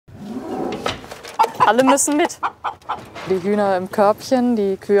alle müssen mit. Die Hühner im Körbchen,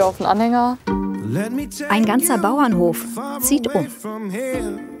 die Kühe auf den Anhänger. Ein ganzer Bauernhof zieht um.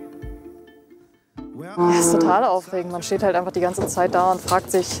 Das ist total aufregend. Man steht halt einfach die ganze Zeit da und fragt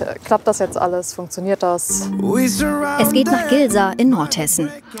sich, klappt das jetzt alles? Funktioniert das? Es geht nach Gilsa in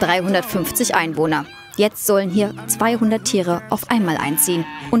Nordhessen. 350 Einwohner. Jetzt sollen hier 200 Tiere auf einmal einziehen.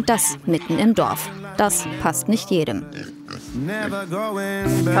 Und das mitten im Dorf. Das passt nicht jedem.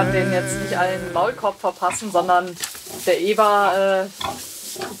 Ich kann denen jetzt nicht allen Maulkorb verpassen, sondern der Eber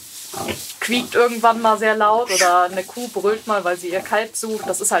quiekt irgendwann mal sehr laut oder eine Kuh brüllt mal, weil sie ihr Kalb sucht.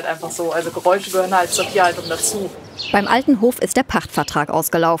 Das ist halt einfach so. Also Geräusche gehören halt zur Tierhaltung dazu. Beim alten Hof ist der Pachtvertrag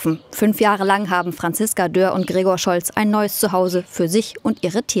ausgelaufen. 5 Jahre lang haben Franziska und Gregor ein neues Zuhause für sich und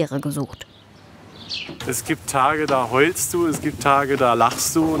ihre Tiere gesucht. Es gibt Tage, da heulst du, es gibt Tage, da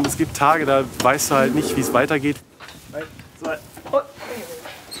lachst du und es gibt Tage, da weißt du halt nicht, wie es weitergeht.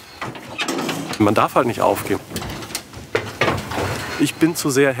 Man darf halt nicht aufgeben. Ich bin zu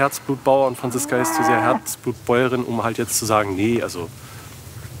sehr Herzblutbauer und Franziska ist zu sehr Herzblutbäuerin, um halt jetzt zu sagen, nee, also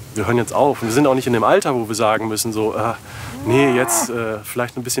wir hören jetzt auf. Und wir sind auch nicht in dem Alter, wo wir sagen müssen, so, nee, jetzt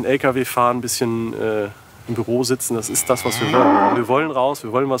vielleicht ein bisschen LKW fahren, ein bisschen im Büro sitzen, das ist das, was wir wollen. Wir wollen raus,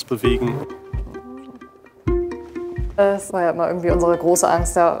 wir wollen was bewegen. Es war ja immer irgendwie unsere große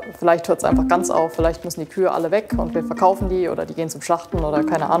Angst, ja, vielleicht hört es einfach ganz auf, vielleicht müssen die Kühe alle weg und wir verkaufen die oder die gehen zum Schlachten oder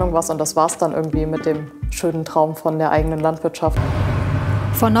keine Ahnung was. Und das war es dann irgendwie mit dem schönen Traum von der eigenen Landwirtschaft.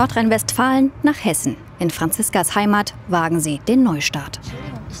 Von Nordrhein-Westfalen nach Hessen. In Franziskas Heimat wagen sie den Neustart.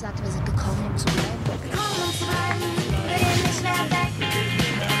 Ich sagte, wir sind gekommen, um zu bleiben.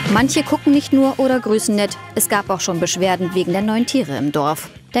 Manche gucken nicht nur oder grüßen nett. Es gab auch schon Beschwerden wegen der neuen Tiere im Dorf.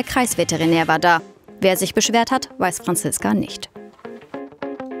 Der Kreisveterinär war da. Wer sich beschwert hat, weiß Franziska nicht.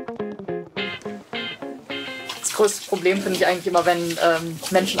 Das größte Problem finde ich eigentlich immer, wenn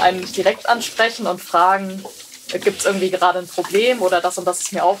Menschen einen nicht direkt ansprechen und fragen, gibt es irgendwie gerade ein Problem oder das und das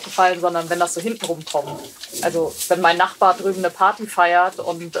ist mir aufgefallen, sondern wenn das so hintenrum kommt. Also wenn mein Nachbar drüben eine Party feiert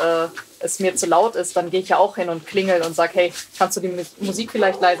und es mir zu laut ist, dann gehe ich ja auch hin und klingel und sage, hey, kannst du die Musik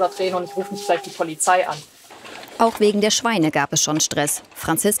vielleicht leiser drehen und ich rufe nicht gleich die Polizei an. Auch wegen der Schweine gab es schon Stress.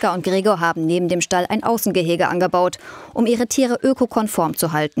 Franziska und Gregor haben neben dem Stall ein Außengehege angebaut, um ihre Tiere ökokonform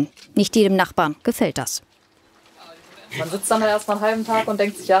zu halten. Nicht jedem Nachbarn gefällt das. Man sitzt dann erst mal einen halben Tag und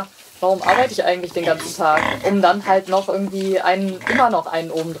denkt sich, ja, warum arbeite ich eigentlich den ganzen Tag? Um dann halt noch irgendwie immer noch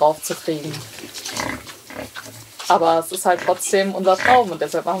einen oben drauf zu kriegen. Aber es ist halt trotzdem unser Traum und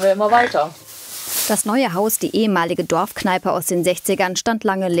deshalb machen wir immer weiter. Das neue Haus, die ehemalige Dorfkneipe aus den 60ern, stand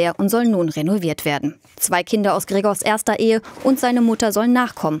lange leer und soll nun renoviert werden. 2 Kinder aus Gregors erster Ehe und seine Mutter sollen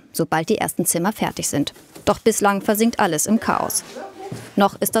nachkommen, sobald die ersten Zimmer fertig sind. Doch bislang versinkt alles im Chaos.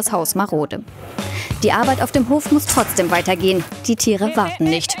 Noch ist das Haus marode. Die Arbeit auf dem Hof muss trotzdem weitergehen. Die Tiere warten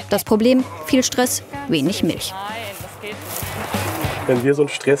nicht. Das Problem: viel Stress, wenig Milch. Wenn wir so einen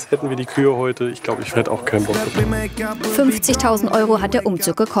Stress hätten wie die Kühe heute, ich glaube, ich hätte auch keinen Bock bekommen. 50.000 € hat der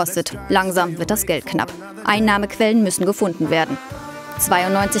Umzug gekostet. Langsam wird das Geld knapp. Einnahmequellen müssen gefunden werden.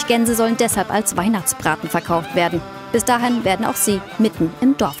 92 Gänse sollen deshalb als Weihnachtsbraten verkauft werden. Bis dahin werden auch sie mitten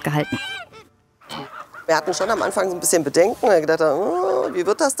im Dorf gehalten. Wir hatten schon am Anfang so ein bisschen Bedenken. Wir gedacht, wie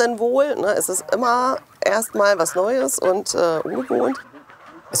wird das denn wohl? Es ist immer erst mal was Neues und ungewohnt.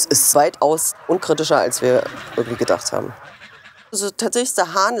 Es ist weitaus unkritischer, als wir irgendwie gedacht haben. Also tatsächlich ist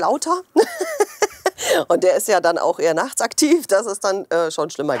der Hahn lauter und der ist ja dann auch eher nachts aktiv. Das ist dann schon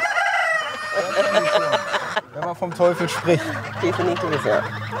schlimmer. Wenn man vom Teufel spricht. Definitiv, ja.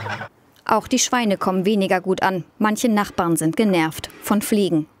 Auch die Schweine kommen weniger gut an. Manche Nachbarn sind genervt von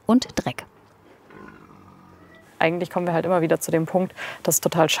Fliegen und Dreck. Eigentlich kommen wir halt immer wieder zu dem Punkt, dass es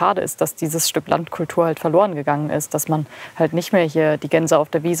total schade ist, dass dieses Stück Landkultur halt verloren gegangen ist. Dass man halt nicht mehr hier die Gänse auf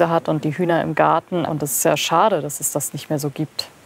der Wiese hat und die Hühner im Garten. Und das ist ja schade, dass es das nicht mehr so gibt.